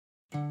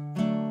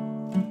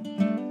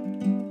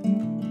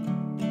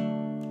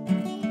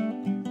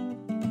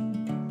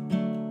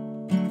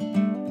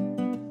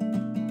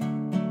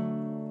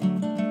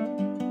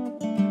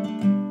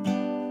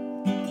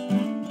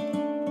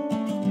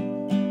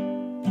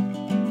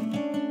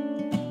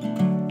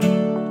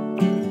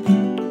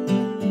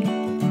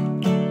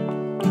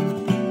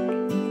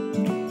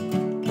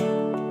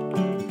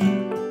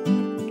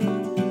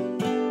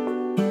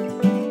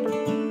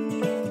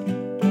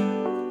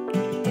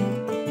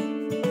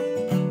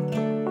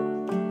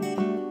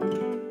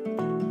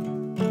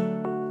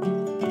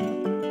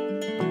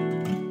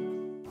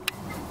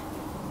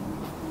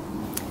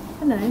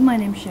Hello, my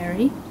name's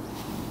Sherry.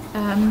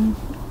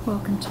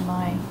 Welcome to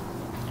my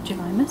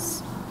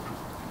Julymas.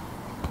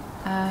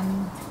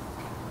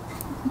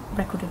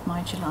 Record of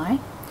my July.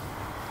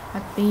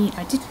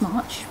 I did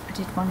March. I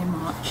did one in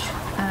March,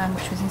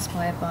 which was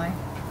inspired by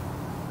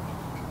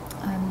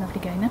lovely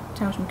Gaynor,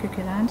 Tales from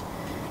Cuckoo Land,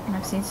 and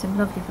I've seen some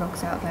lovely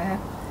vlogs out there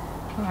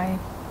by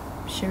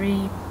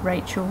Cherie,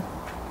 Rachel.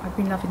 I've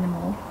been loving them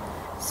all,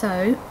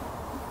 so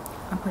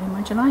I'm putting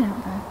my July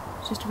out there.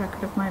 It's just a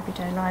record of my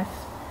everyday life,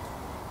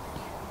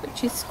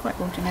 which is quite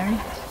ordinary,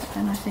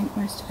 and I think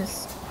most of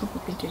us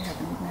probably do have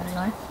an ordinary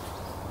life,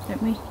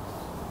 don't we?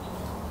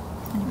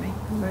 Anyway,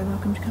 you're very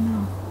welcome to come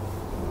along.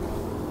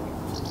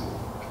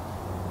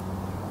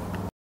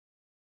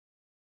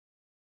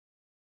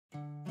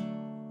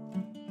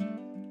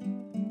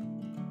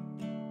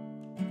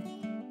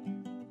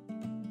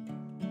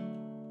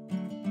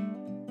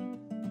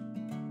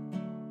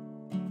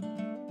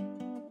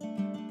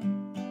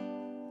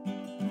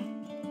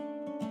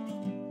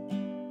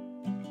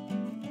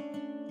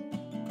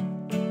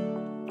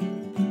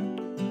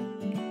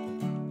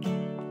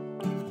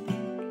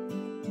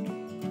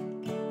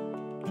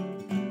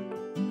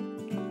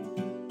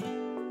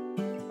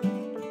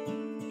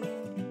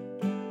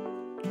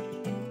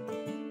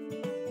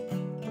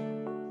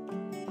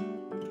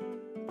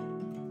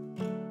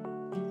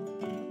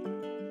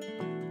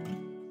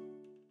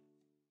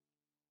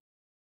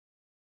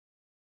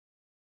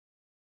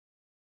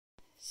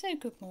 So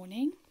good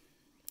morning.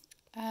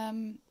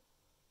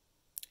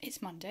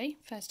 It's Monday,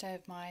 first day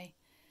of my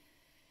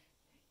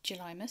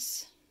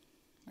Julymas,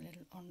 a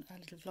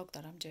little vlog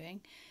that I'm doing.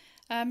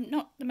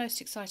 Not the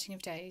most exciting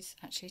of days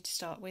actually to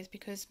start with,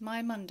 because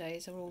my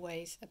Mondays are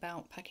always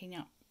about packing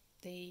up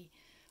the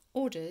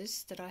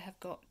orders that I have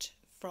got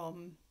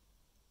from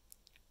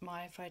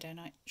my Friday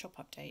night shop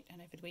update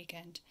and over the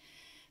weekend.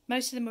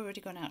 Most of them have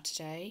already gone out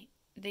today.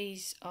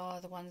 These are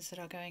the ones that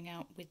are going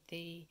out with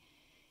the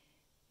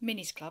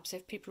minis club. So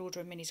if people order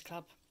a minis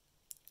club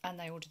and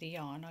they order the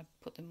yarn, I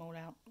put them all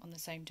out on the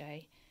same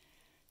day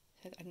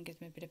so that I can give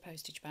them a bit of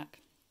postage back.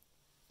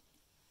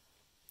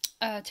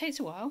 It takes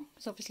a while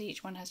because obviously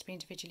each one has to be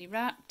individually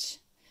wrapped.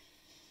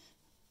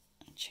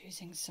 I'm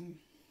choosing some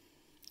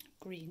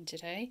green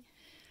today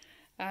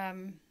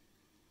for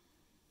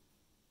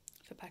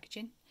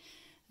packaging,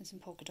 and some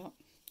polka dot.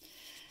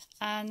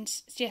 And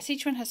yes,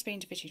 each one has to be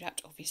individually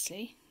wrapped,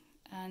 obviously,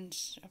 and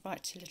I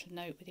write a little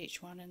note with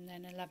each one, and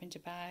then a lavender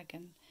bag,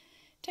 and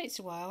it takes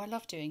a while. I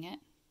love doing it,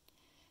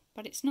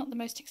 but it's not the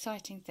most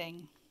exciting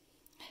thing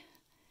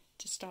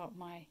to start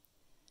my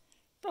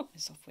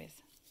vlogmas off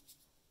with.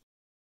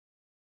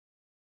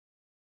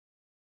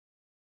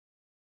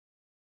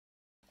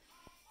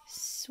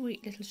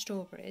 Sweet little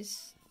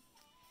strawberries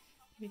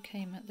that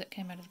came out of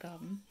the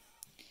garden,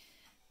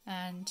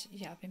 and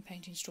yeah, I've been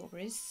painting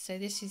strawberries. So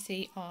this is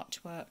the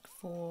artwork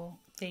for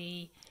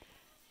the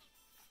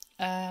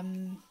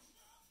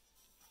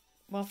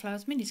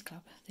Wildflowers Minis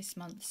Club this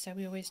month. So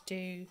we always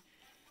do,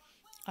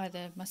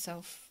 either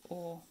myself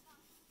or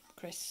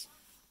Chris,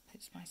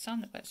 who's my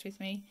son that works with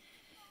me,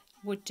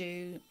 would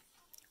do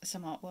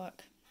some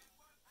artwork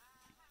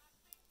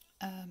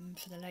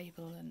for the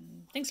label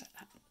and things like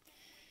that.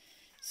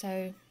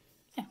 So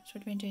yeah, that's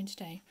what I've been doing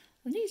today.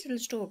 And these little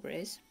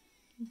strawberries,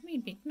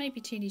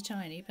 maybe teeny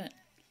tiny, but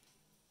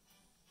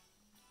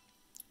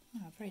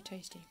very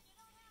tasty.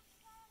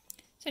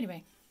 So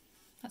anyway,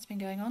 that's been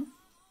going on.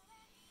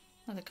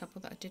 Another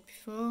couple that I did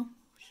before,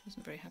 which I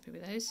wasn't very happy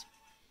with those.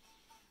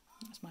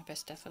 That's my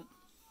best effort.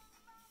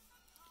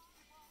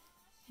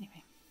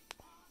 Anyway,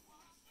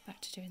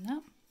 back to doing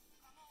that.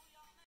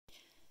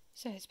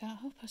 So it's about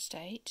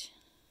 8:30.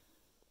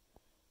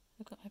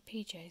 I've got my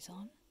PJs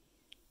on.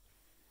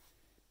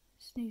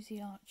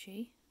 Snoozy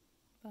Archie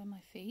by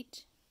my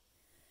feet.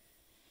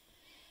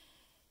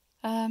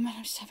 I'm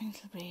just having a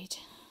little read,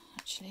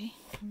 actually.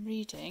 I'm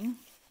reading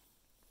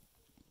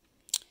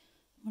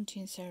Monty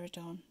and Sarah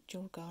Dawn,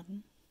 Jewel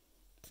Garden,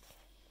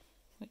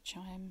 which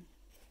I'm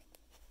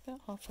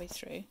about halfway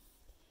through.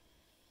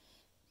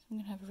 So I'm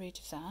going to have a read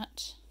of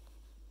that,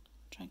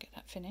 try and get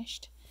that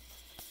finished.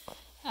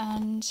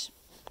 And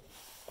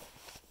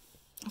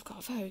I've got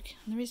a Vogue,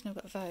 and the reason I've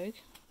got a Vogue,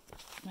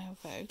 male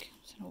Vogue,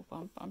 it's an old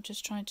one, but I'm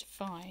just trying to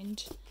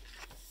find,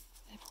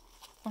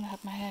 when I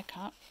had my hair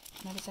cut,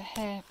 and there was a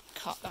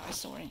haircut that I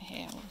saw in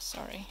here,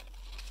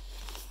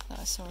 that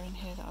I saw in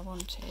here that I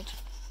wanted.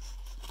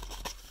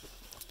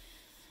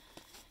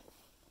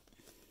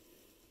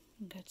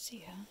 can go to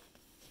see her.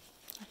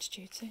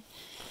 Attitude soon.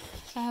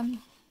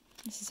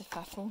 This is a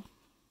faffle.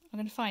 I'm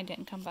going to find it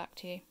and come back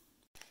to you.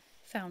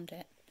 Found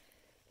it.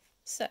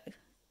 So,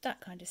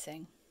 that kind of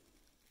thing.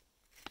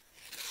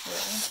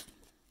 Really.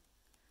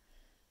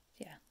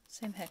 Yeah,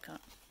 same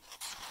haircut.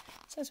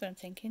 So that's what I'm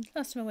thinking.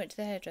 Last time I went to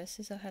the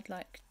hairdressers I had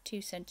like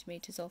 2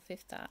 centimetres off,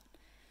 if that.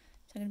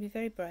 So I'm going to be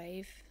very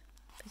brave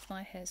because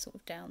my hair's sort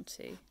of down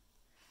to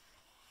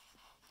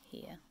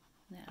here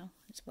now.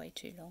 It's way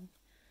too long.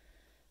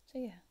 So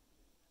yeah,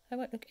 I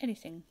won't look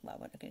anything, well I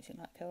won't look anything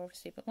like her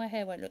obviously, but my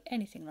hair won't look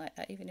anything like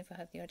that even if I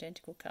have the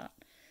identical cut.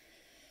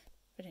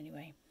 But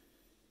anyway,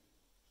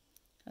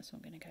 that's what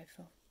I'm going to go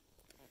for.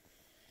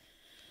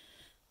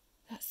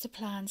 That's the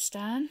plan,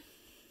 Stan.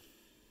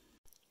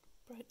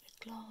 Broke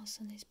the glass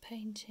on this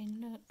painting,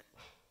 look.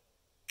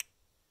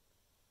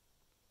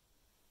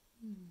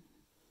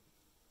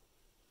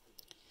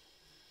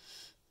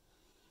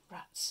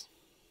 Rats.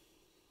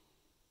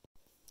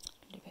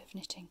 A little bit of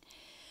knitting.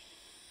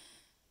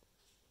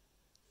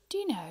 Do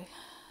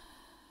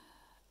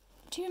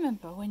you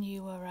remember when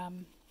you were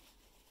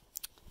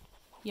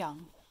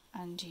young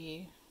and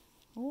you,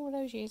 all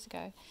those years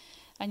ago,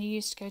 and you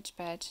used to go to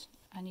bed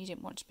and you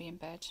didn't want to be in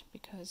bed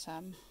because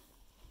you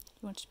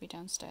wanted to be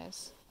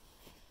downstairs?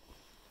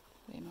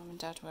 Your mum and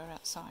dad were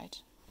outside,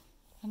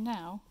 and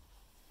now,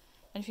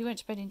 and if you went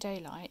to bed in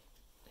daylight,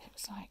 it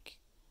was like,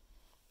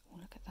 oh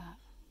look at that.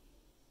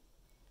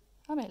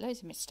 I made loads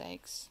of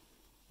mistakes.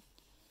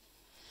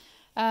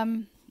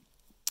 I'm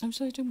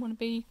sorry, I want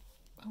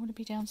to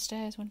be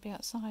downstairs, I want to be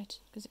outside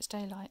because it's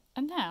daylight.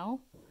 And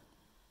now,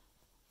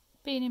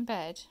 being in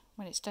bed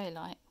when it's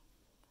daylight,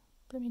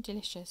 blooming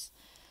delicious.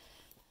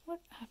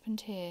 What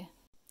happened here?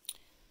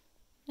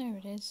 There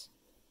it is.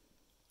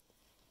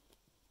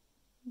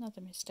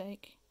 Another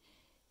mistake.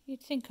 You'd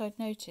think I'd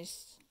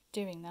notice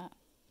doing that,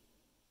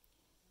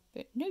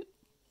 but nope,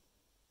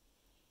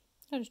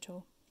 not at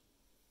all.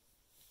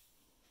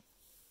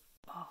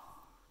 Oh,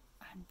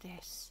 and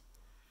this.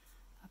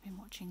 I've been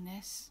watching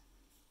this.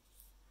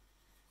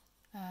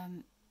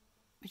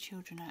 The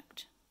Children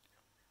Act.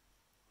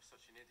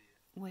 Such an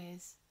idiot.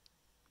 With,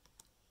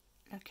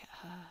 look at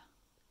her,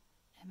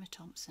 Emma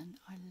Thompson.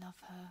 I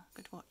love her.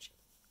 Could watch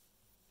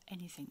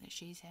anything that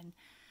she's in.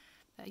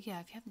 But yeah,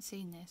 if you haven't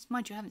seen this,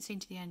 mind you, I haven't seen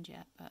to the end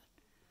yet, but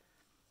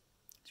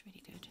it's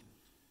really good.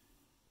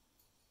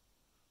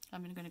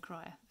 I'm going to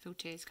cry. I feel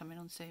tears coming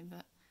on soon,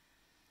 but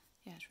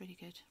yeah, it's really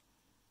good.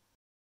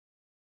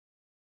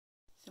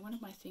 So one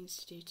of my things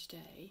to do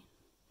today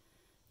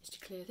is to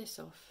clear this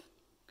off,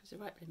 because it's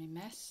a right blooming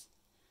mess.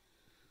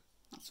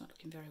 That's not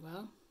looking very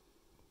well.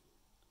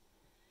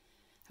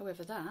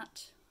 However,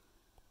 that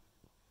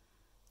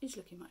is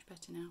looking much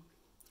better now.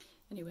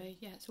 Anyway,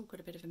 yeah, it's all got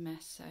a bit of a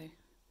mess, so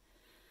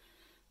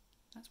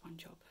that's one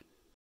job.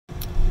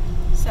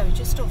 So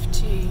just off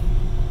to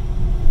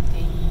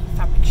the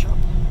fabric shop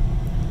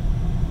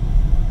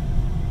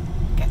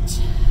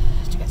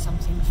to get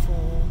something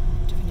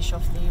to finish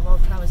off the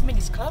Wildflowers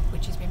Minis Club,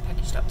 which has been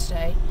packaged up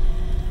today.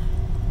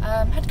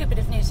 Had a good bit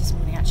of news this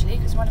morning actually,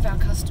 because one of our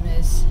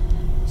customers,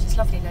 this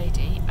lovely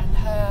lady, and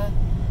her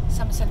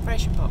summer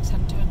celebration box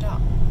hadn't turned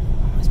up.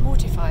 I was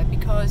mortified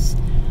because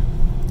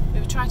we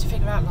were trying to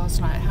figure out last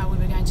night how we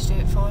were going to do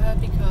it for her,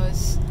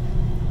 because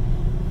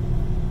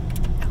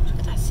oh, look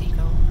at that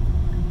seagull.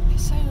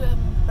 It's so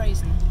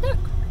brazen. Look!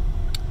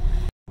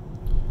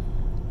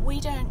 We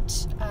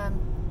don't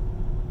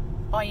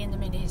buy in the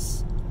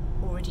minis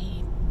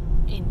already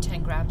in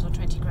 10 grams or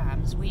 20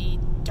 grams. We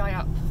dye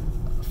up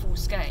a full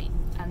skein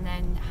and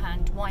then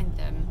hand wind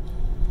them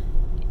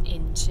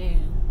into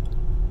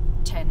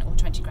 10 or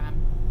 20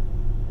 gram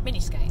mini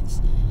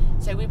skeins.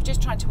 So we were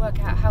just trying to work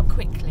out how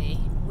quickly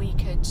we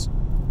could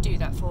do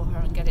that for her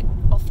and get it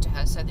off to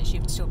her so that she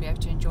would still be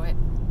able to enjoy it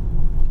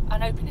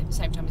and open it at the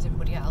same time as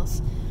everybody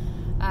else.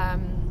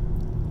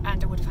 And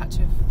I would have had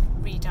to have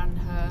redone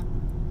her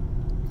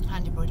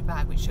hand embroidered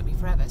bag, which took me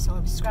forever. So I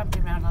was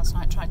scrambling around last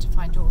night trying to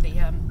find all the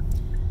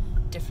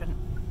different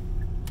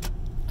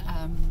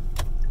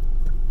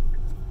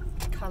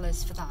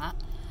colours for that.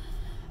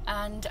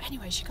 And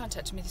anyway, she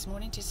contacted me this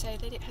morning to say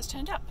that it has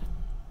turned up.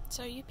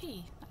 So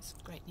yippee, that's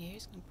great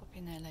news. I'm going to pop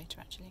in there later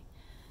actually.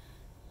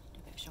 Do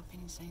a bit of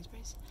shopping in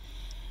Sainsbury's.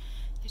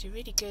 They do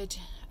really good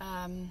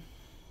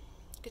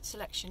good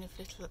selection of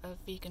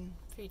vegan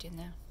food in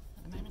there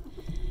at the moment.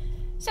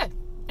 So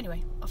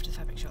anyway, off to the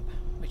fabric shop,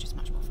 which is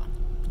much more fun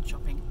than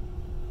shopping.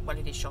 Well,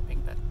 it is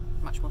shopping, but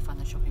much more fun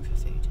than shopping for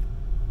food.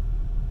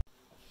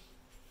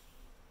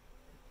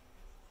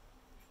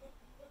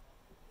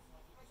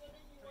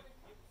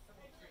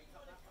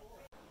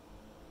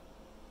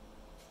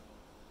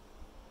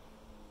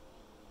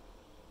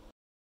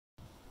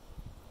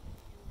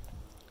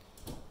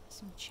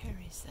 Some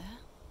cherries there.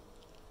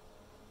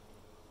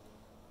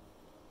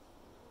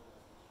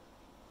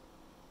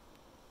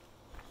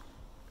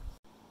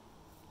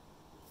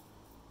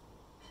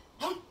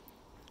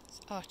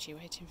 It's Archie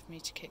waiting for me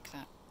to kick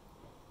that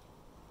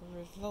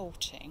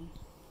revolting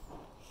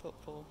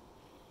football.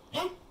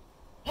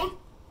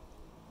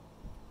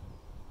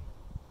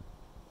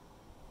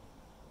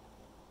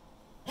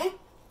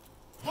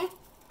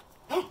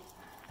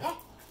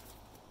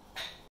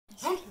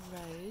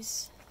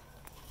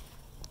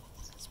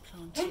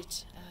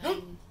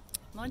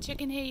 Monty, I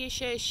can hear you,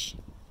 shush.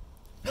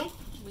 It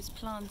was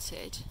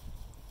planted.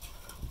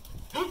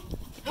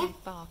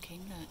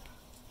 Barking,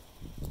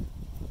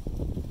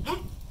 look.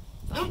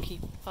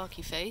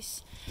 Barky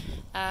face.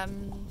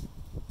 In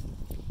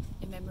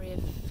memory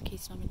of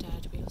Keith's mum and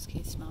dad. We lost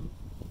Keith's mum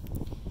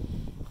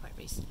quite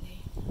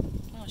recently.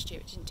 Last year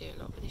it didn't do a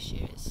lot, but this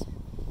year it's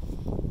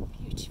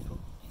beautiful.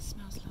 It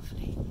smells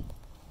lovely.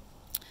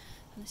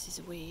 And this is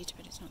a weed,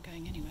 but it's not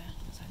going anywhere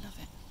because I love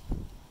it.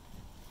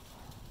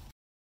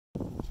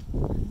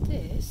 And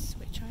this,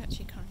 which I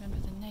actually can't remember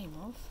the name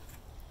of.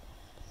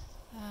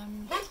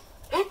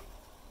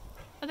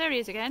 Oh, there he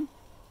is again.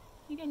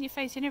 You're getting your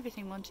face in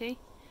everything, Monty.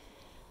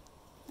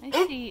 I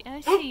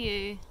see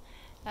you.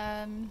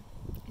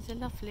 It's a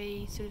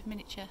lovely sort of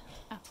miniature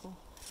apple,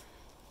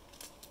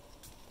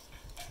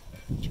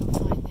 which I'll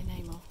find the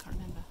name of, can't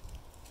remember.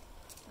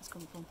 That's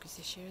gone bonkers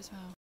this year as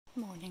well.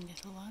 Morning,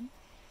 little one.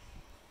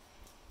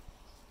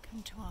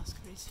 Come to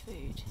ask for his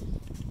food.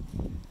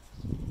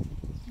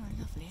 You're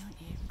lovely,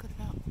 aren't you? We've got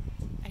about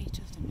 8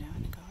 of them now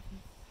in the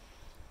garden.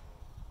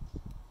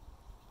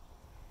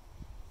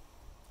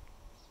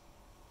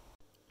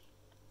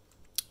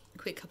 A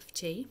quick cup of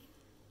tea,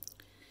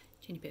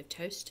 teeny bit of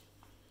toast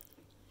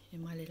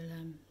in my little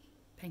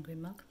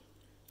penguin mug,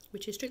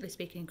 which is strictly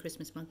speaking a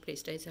Christmas mug, but it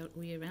stays out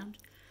all year round.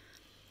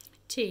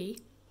 Tea.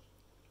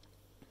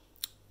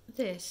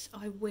 This,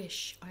 I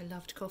wish I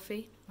loved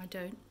coffee. I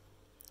don't.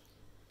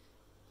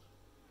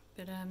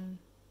 But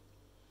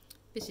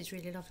this is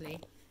really lovely.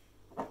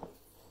 But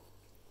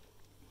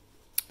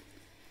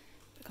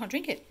I can't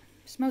drink it.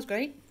 It smells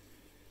great.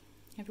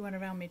 Everyone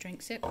around me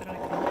drinks it, but I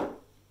can't.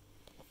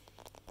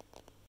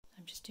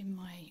 I'm just in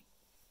my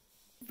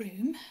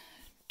room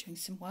doing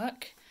some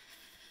work.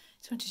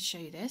 Just wanted to show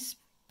you this.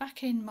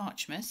 Back in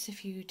Marchmas,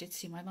 if you did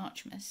see my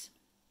Marchmas,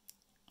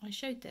 I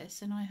showed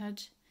this and I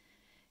had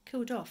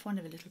killed off one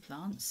of the little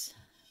plants.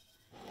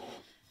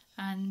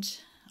 And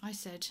I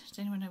said, does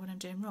anyone know what I'm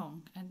doing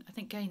wrong? And I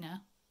think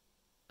Gaynor,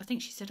 I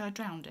think she said I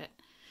drowned it.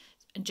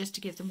 And just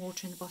to give them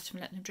water in the bottom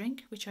and let them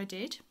drink, which I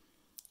did.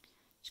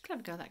 She's a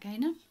clever girl, that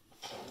Gaynor.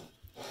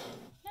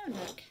 Now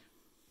look.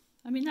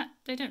 I mean, that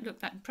they don't look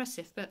that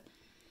impressive, but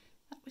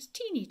that was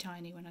teeny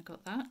tiny when I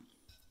got that.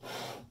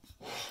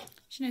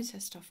 She knows her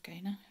stuff,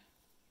 Gaynor.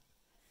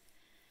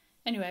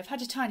 Anyway, I've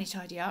had a tiny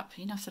tidy up,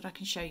 enough that I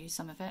can show you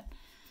some of it.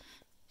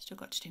 Still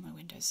got to do my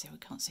windows so we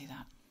can't see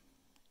that.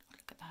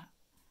 Look at that.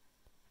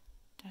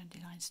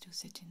 Dandelion's still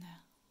sitting there.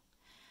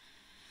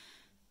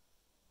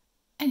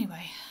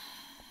 Anyway,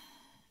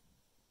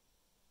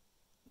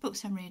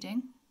 books I'm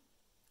reading.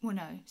 Well,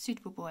 no,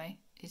 Suitable Boy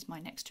is my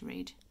next to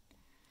read.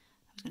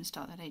 I was going to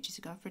start that ages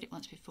ago. I've read it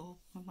once before.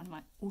 One of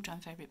my all-time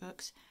favourite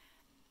books.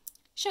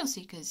 Shell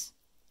Seekers.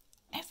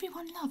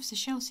 Everyone loves the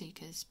Shell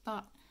Seekers,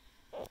 but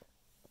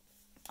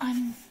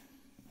I'm,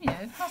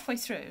 nearly halfway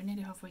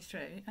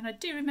through, and I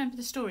do remember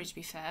the story, to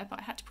be fair, but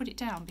I had to put it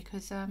down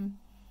because I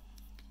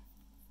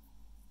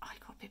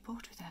got a bit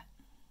bored with it.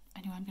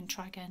 Anyway, I'm going to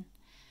try again.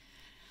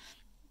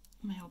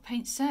 My old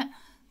paint set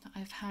that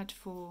I've had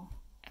forever.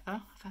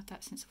 I've had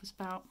that since I was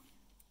about,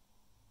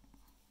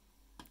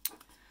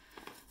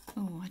 I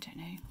don't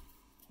know,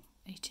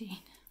 18. I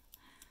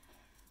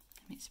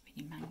mean,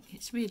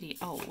 it's really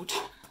old,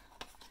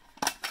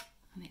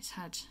 and it's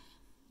had,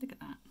 look at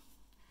that,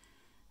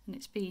 and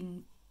it's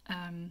been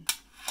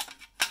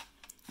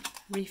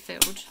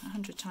refilled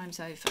 100 times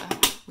over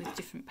with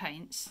different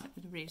paints.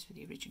 The reels were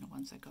the original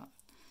ones I got.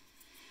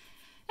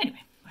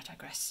 Anyway, I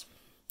digress.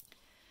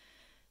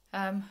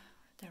 There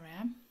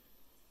I am.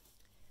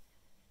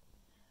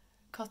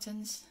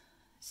 Cottons,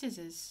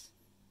 scissors,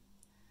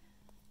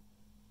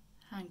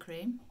 hand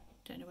cream.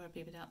 Don't know where I'd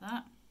be without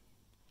that.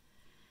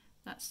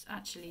 That's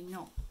actually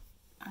not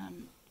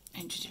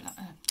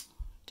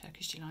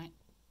Turkish Delight.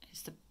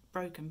 It's the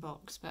broken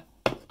box, but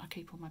I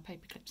keep all my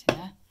paper clips in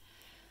there.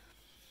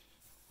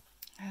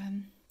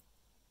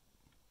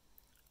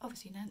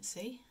 Obviously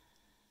Nancy,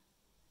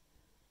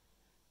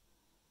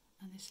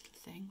 and this little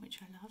thing which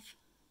I love,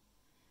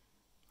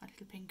 my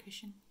little pin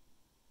cushion.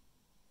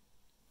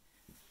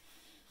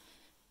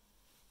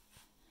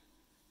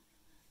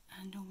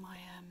 And all my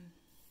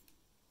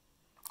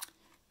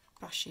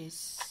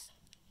brushes,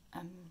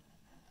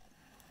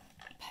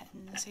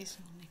 pens.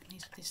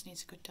 This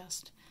needs a good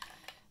dust.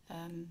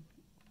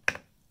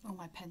 All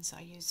my pens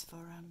I use for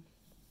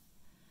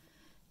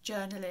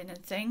journaling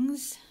and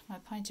things. My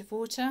pint of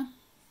water,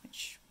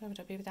 which where would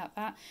I be without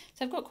that?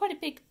 So I've got quite a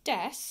big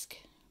desk,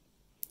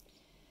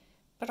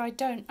 but I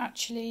don't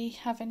actually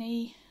have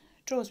any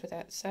drawers with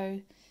it,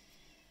 so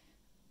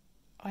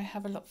I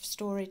have a lot of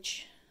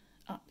storage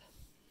up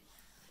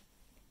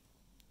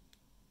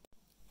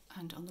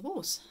and on the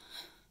walls.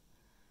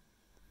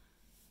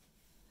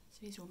 So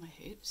these are all my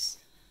hoops.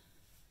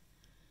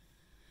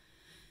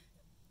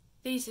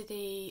 These are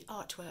the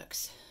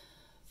artworks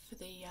for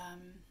the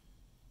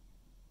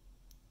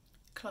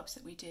clubs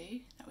that we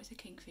do. That was a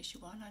Kingfisher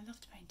one. I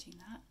loved painting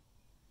that.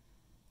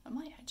 I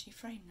might actually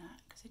frame that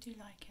because I do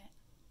like it.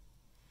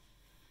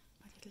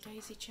 My little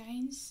daisy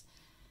chains.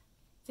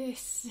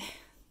 This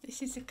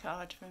This is a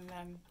card from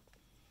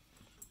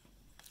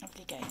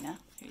Lovely Gaynor,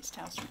 who is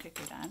Tales from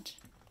Cuckoo Land.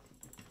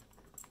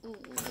 Ooh.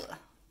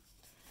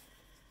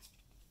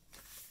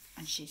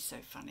 And she's so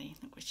funny.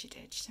 Look what she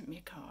did. She sent me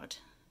a card.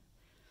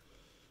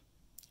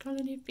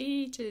 Colony of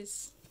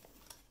Bee-Eaters.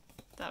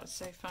 That was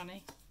so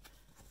funny.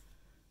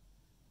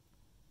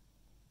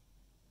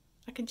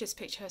 I can just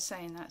picture her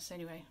saying that, so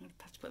anyway, I'm going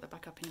to have to put that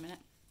back up in a minute.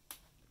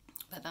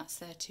 But that's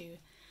there to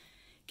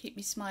keep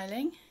me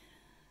smiling.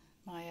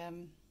 My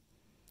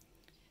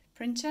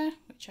printer,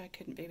 which I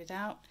couldn't be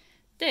without.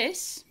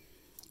 This,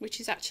 which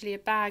is actually a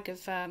bag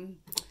of a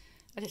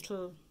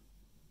little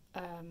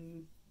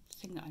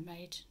thing that I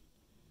made.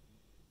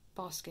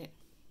 Basket.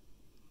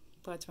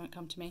 Words won't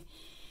come to me.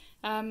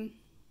 And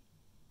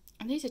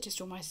these are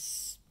just all my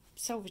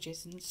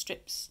selvages and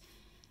strips.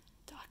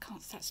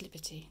 That's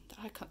Liberty.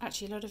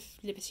 Actually, a lot of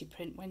Liberty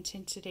print went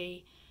into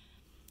the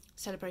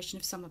Celebration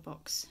of Summer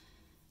box.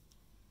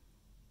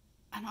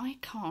 And I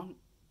can't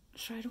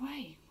throw it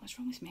away. What's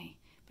wrong with me?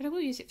 But I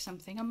will use it for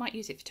something. I might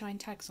use it for tying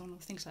tags on or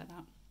things like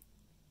that.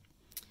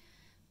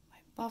 My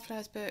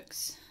Barflowers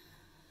books.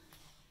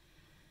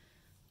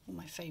 All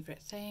my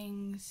favourite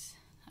things.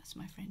 That's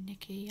my friend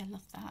Nikki. I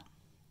love that.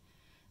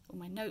 All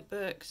my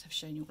notebooks. I've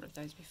shown you all of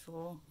those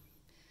before.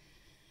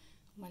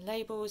 My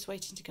labels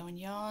waiting to go on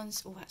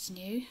yarns. Oh, that's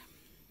new.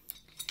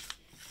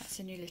 That's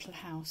a new little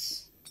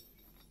house,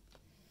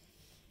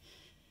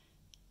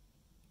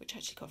 which I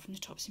actually got from the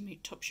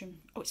Topsham.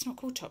 Oh, it's not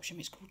called Topsham,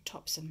 it's called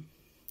Topsom.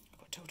 I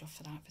got told off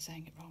for that, for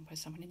saying it wrong by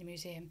someone in the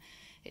museum.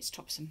 It's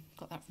Topsom.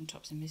 Got that from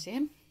Topsom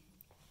Museum.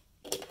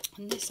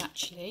 And this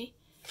actually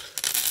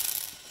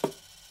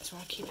is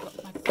where I keep a lot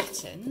of my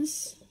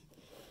buttons.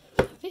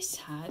 This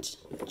had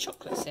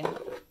chocolates in.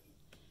 Look.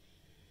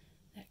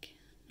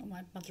 All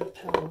my mother of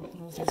pearl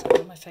and all those are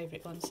all my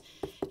favourite ones.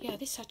 Yeah,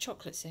 this had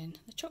chocolates in.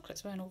 The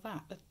chocolates weren't all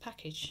that, but the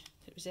package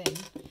it was in,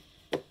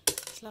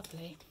 it's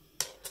lovely.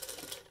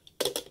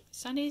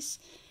 Sunnies.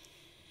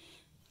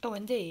 Oh,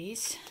 and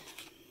these,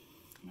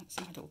 that's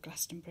my little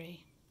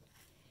Glastonbury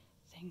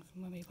thing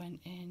from when we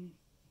went in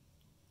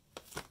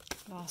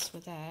last were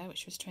there,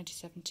 which was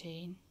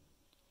 2017.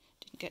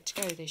 Didn't get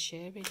to go this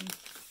year, really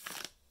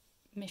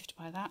miffed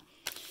by that.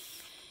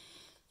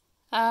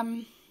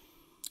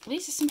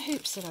 These are some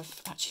hoops that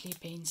I've actually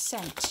been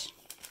sent,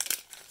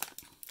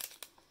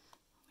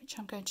 which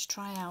I'm going to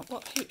try out.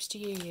 What hoops do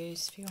you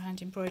use for your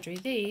hand embroidery?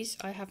 These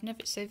I have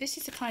never, so this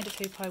is the kind of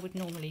hoop I would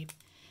normally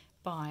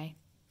buy,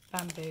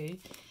 bamboo.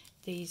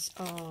 These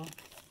are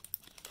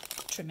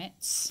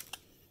trimmets,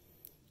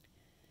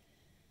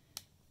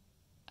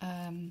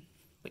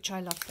 which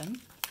I love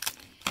them.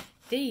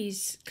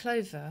 These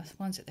clover, the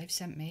ones that they've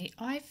sent me,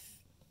 I've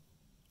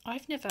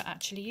never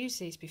actually used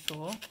these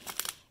before.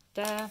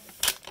 They're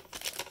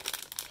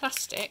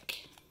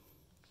plastic,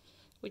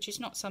 which is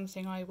not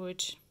something I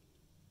would,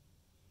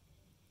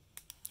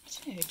 I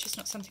don't know, just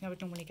not something I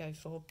would normally go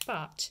for,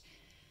 but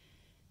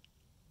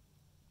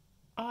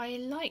I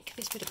like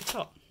this bit at the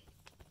top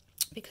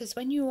because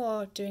when you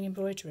are doing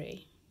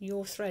embroidery,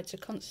 your threads are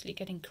constantly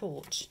getting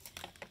caught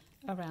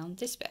around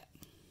this bit.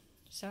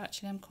 So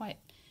actually I'm quite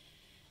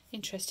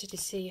interested to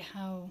see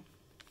how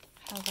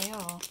they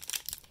are.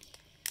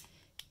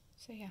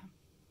 So yeah,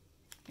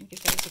 I'm going to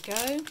give those a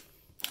go.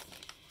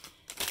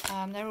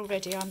 They're all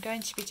ready. I'm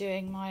going to be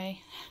doing my,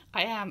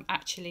 I am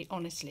actually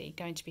honestly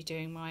going to be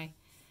doing my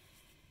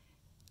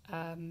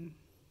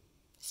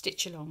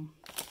stitch along.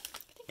 I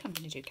think I'm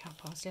going to do cow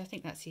parsley. I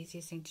think that's the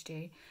easiest thing to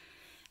do.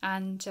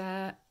 And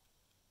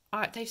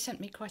they've sent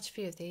me quite a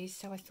few of these,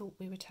 so I thought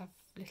we would have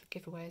a little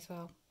giveaway as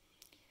well.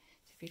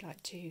 So if you'd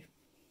like to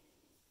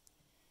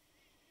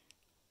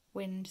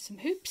win some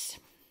hoops.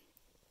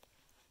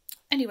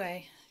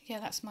 Anyway, yeah,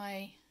 that's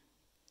my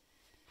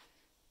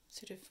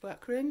sort of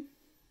workroom.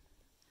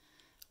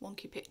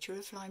 Wonky picture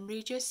of Lyme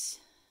Regis.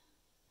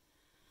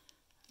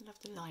 I love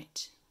the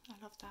light. I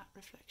love that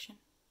reflection.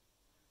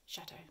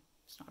 Shadow.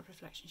 It's not a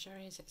reflection,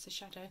 Sherry, is it? It's a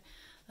shadow.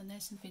 And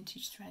there's some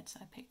vintage threads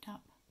that I picked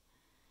up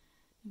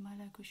in my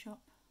local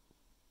shop.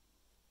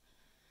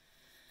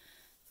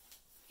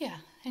 Yeah,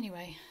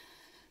 anyway,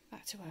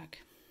 back to work.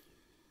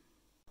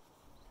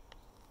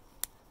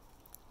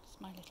 It's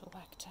my little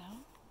wag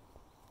towel.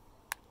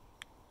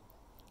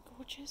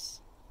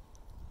 Gorgeous.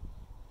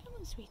 Come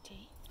on,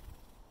 sweetie.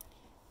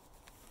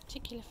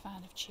 Particular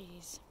fan of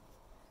cheese.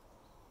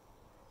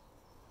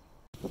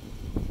 Come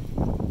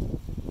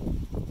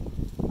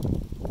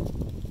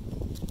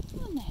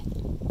on then.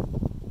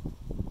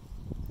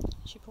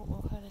 She brought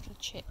all her little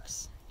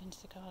chicks into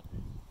the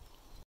garden.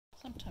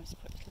 Sometimes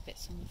put little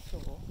bits on the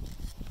floor.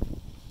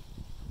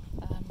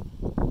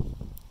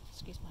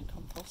 Excuse my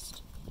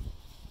compost.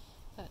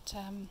 But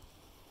I'm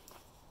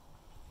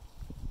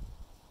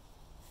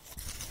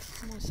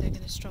also going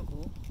to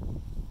struggle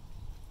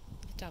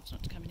with the doves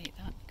not to come and eat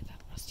that. Look at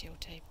that rusty old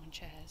table and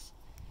chairs.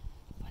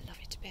 Oh, I love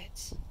it to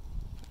bits.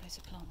 Put loads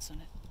of plants on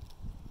it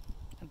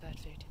and bird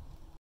food.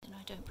 And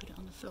I don't put it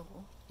on the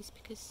floor is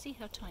because see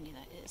how tiny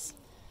that is.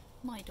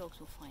 My dogs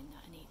will find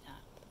that and eat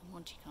that, and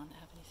Monty can't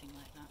have anything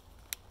like that.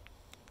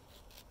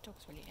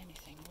 Dogs will eat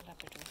anything, or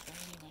Labradors will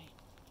anyway.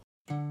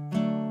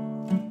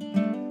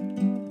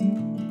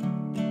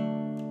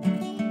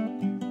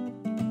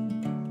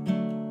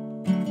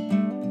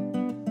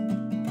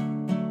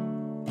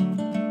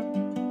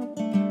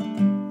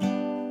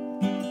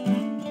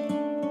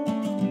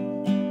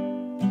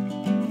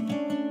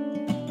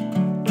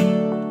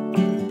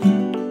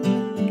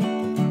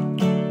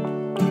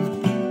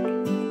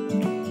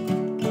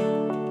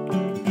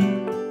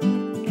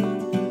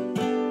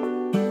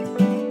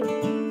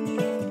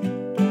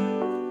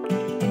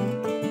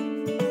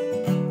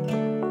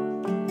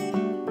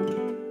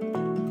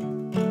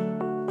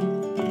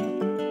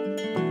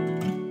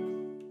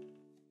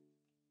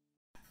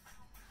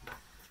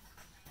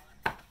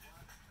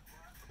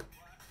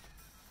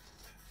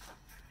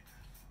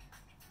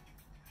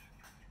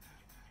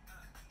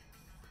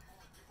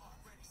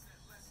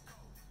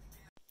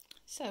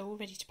 So all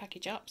ready to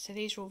package up. So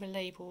these are all the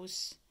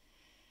labels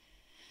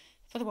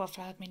for the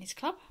Wildflower Minis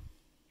Club,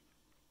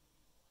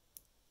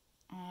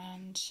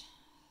 and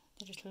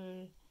the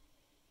little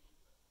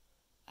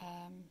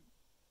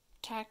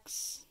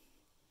tags,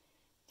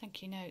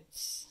 thank you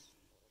notes,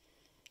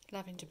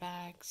 lavender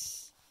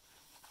bags,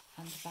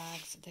 and the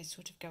bags that they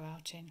sort of go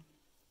out in.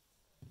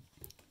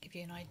 Give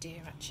you an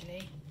idea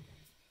actually.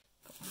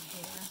 Got one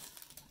here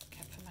I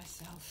kept for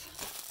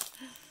myself.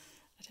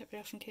 I don't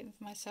very often keep them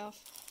for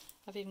myself.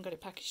 I've even got it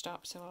packaged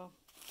up, so I'll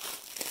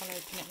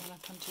open it when I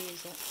come to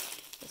use it.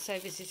 But so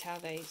this is how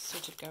they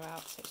sort of go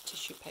out. So it's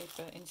tissue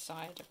paper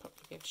inside. I'll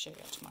probably be able to show you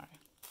that tomorrow.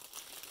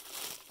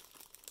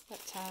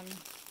 But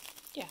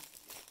yeah,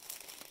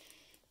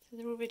 so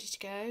they're all ready to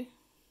go.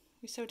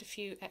 We sold a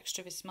few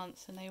extra this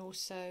month, and they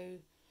also,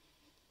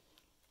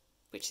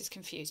 which has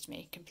confused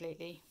me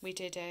completely, we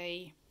did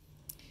a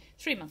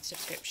 3-month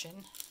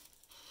subscription.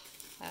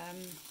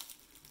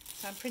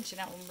 So I'm printing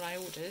out all my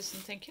orders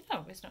and thinking,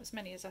 oh, there's not as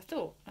many as I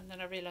thought. And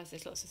then I realised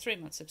there's lots of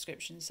 3-month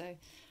subscriptions, so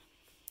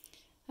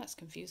that's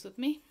confused with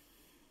me.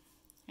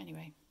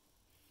 Anyway,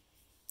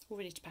 all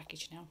ready to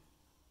package now.